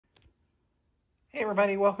Hey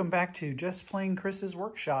everybody, welcome back to Just Plain Chris's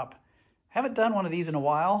Workshop. Haven't done one of these in a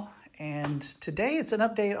while, and today it's an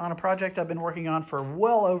update on a project I've been working on for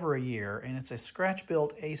well over a year, and it's a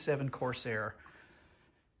scratch-built A-7 Corsair.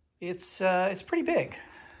 It's pretty big.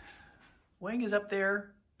 Wing is up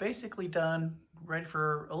there, basically done, ready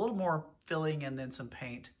for a little more filling and then some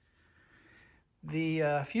paint.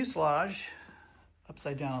 The fuselage,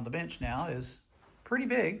 upside down on the bench now, is pretty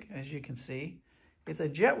big, as you can see. It's a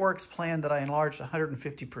Jetworks plan that I enlarged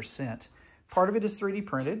 150%. Part of it is 3D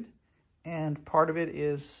printed, and part of it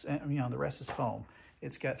is, the rest is foam.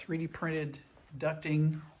 It's got 3D printed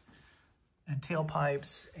ducting and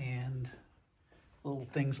tailpipes and little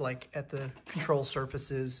things like at the control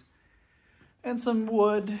surfaces and some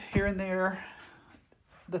wood here and there.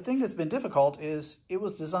 The thing that's been difficult is it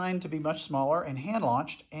was designed to be much smaller and hand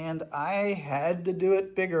launched, and I had to do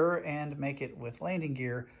it bigger and make it with landing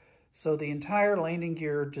gear. So the entire landing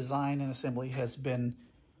gear design and assembly has been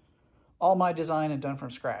all my design and done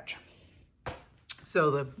from scratch. So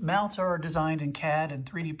the mounts are designed in CAD and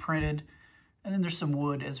 3D printed, and then there's some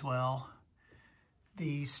wood as well.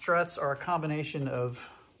 The struts are a combination of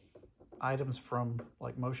items from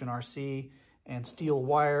like Motion RC and steel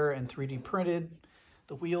wire and 3D printed.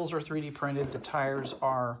 The wheels are 3D printed. The tires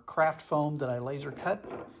are craft foam that I laser cut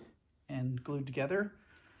and glued together.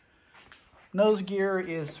 Nose gear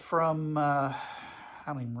is from, I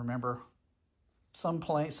don't even remember, some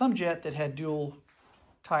jet that had dual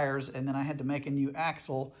tires, and then I had to make a new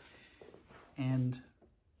axle and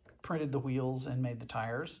printed the wheels and made the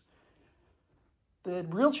tires. The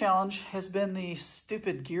real challenge has been the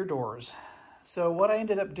stupid gear doors. So what I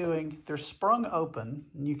ended up doing, they're sprung open,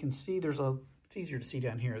 and you can see it's easier to see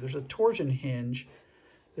down here. There's a torsion hinge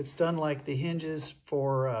that's done like the hinges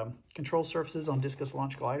for control surfaces on discus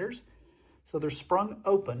launch gliders. So they're sprung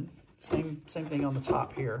open, same thing on the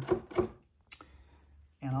top here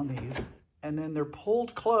and on these. And then they're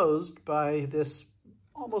pulled closed by this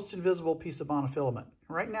almost invisible piece of monofilament.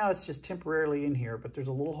 Right now it's just temporarily in here, but there's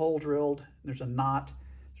a little hole drilled, there's a knot,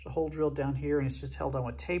 there's a hole drilled down here, and it's just held on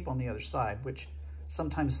with tape on the other side, which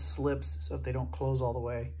sometimes slips, so if they don't close all the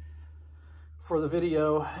way. For the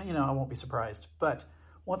video, I won't be surprised. But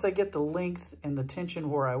once I get the length and the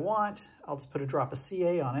tension where I want, I'll just put a drop of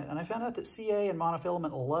CA on it. And I found out that CA and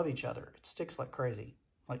monofilament love each other. It sticks like crazy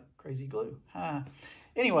glue.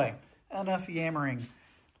 Anyway, enough yammering.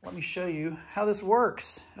 Let me show you how this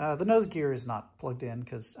works. The nose gear is not plugged in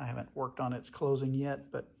because I haven't worked on its closing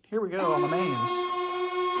yet, but here we go on the mains.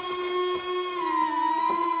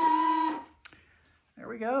 There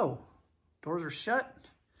we go. Doors are shut.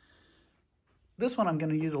 This one I'm going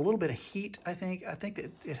to use a little bit of heat, I think. I think that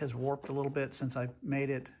it has warped a little bit since I made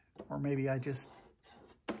it, or maybe I just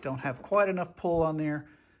don't have quite enough pull on there.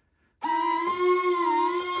 Then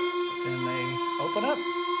they open up.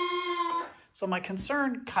 So my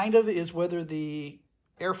concern kind of is whether the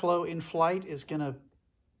airflow in flight is going to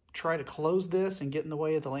try to close this and get in the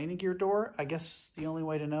way of the landing gear door. I guess the only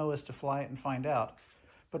way to know is to fly it and find out.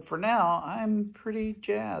 But for now, I'm pretty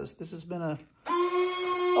jazzed. This has been a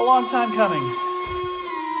long time coming.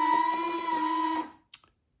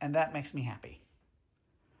 And that makes me happy.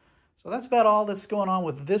 So that's about all that's going on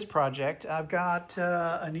with this project. I've got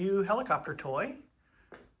a new helicopter toy.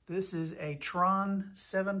 This is a Tron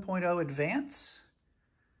 7.0 Advance.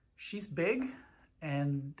 She's big,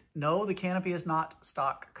 and no, the canopy is not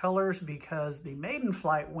stock colors because the maiden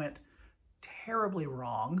flight went terribly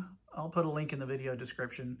wrong. I'll put a link in the video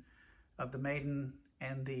description of the maiden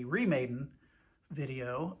and the remaiden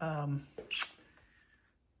video.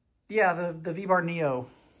 The V-Bar Neo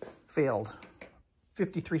failed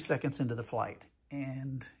 53 seconds into the flight,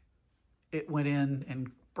 and it went in and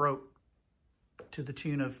broke to the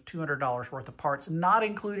tune of $200 worth of parts, not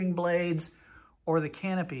including blades or the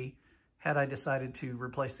canopy, had I decided to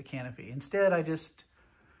replace the canopy. Instead,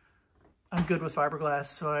 I'm good with fiberglass,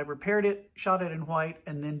 so I repaired it, shot it in white,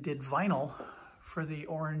 and then did vinyl for the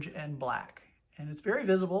orange and black. And it's very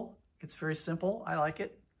visible. It's very simple. I like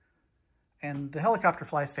it. And the helicopter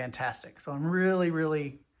flies fantastic. So I'm really,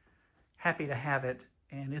 really happy to have it.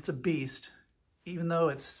 And it's a beast. Even though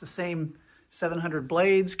it's the same 700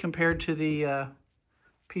 blades compared to the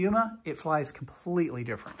Puma, it flies completely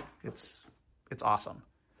different. It's awesome.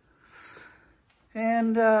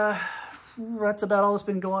 And that's about all that's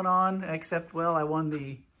been going on, except, well, I won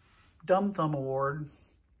the Dumb Thumb Award,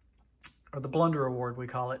 or the Blunder Award, we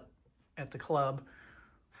call it, at the club,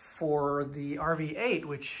 for the RV-8,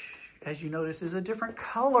 which, as you notice, is a different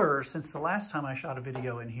color since the last time I shot a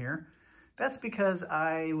video in here. That's because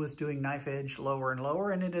I was doing knife edge lower and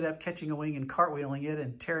lower and ended up catching a wing and cartwheeling it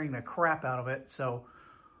and tearing the crap out of it. So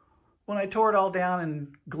When I tore it all down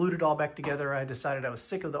and glued it all back together, I decided I was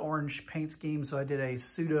sick of the orange paint scheme, so I did a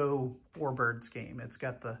pseudo warbird scheme. It's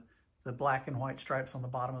got the black and white stripes on the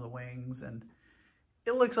bottom of the wings, and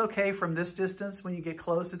it looks okay from this distance. When you get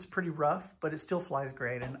close, it's pretty rough, but it still flies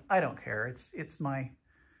great, and I don't care. It's my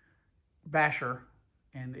basher,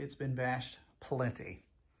 and it's been bashed plenty.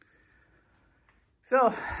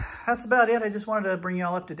 So that's about it. I just wanted to bring you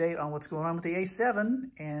all up to date on what's going on with the A7,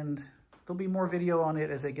 and there'll be more video on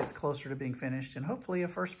it as it gets closer to being finished, and hopefully a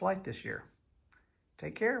first flight this year.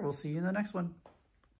 Take care. We'll see you in the next one.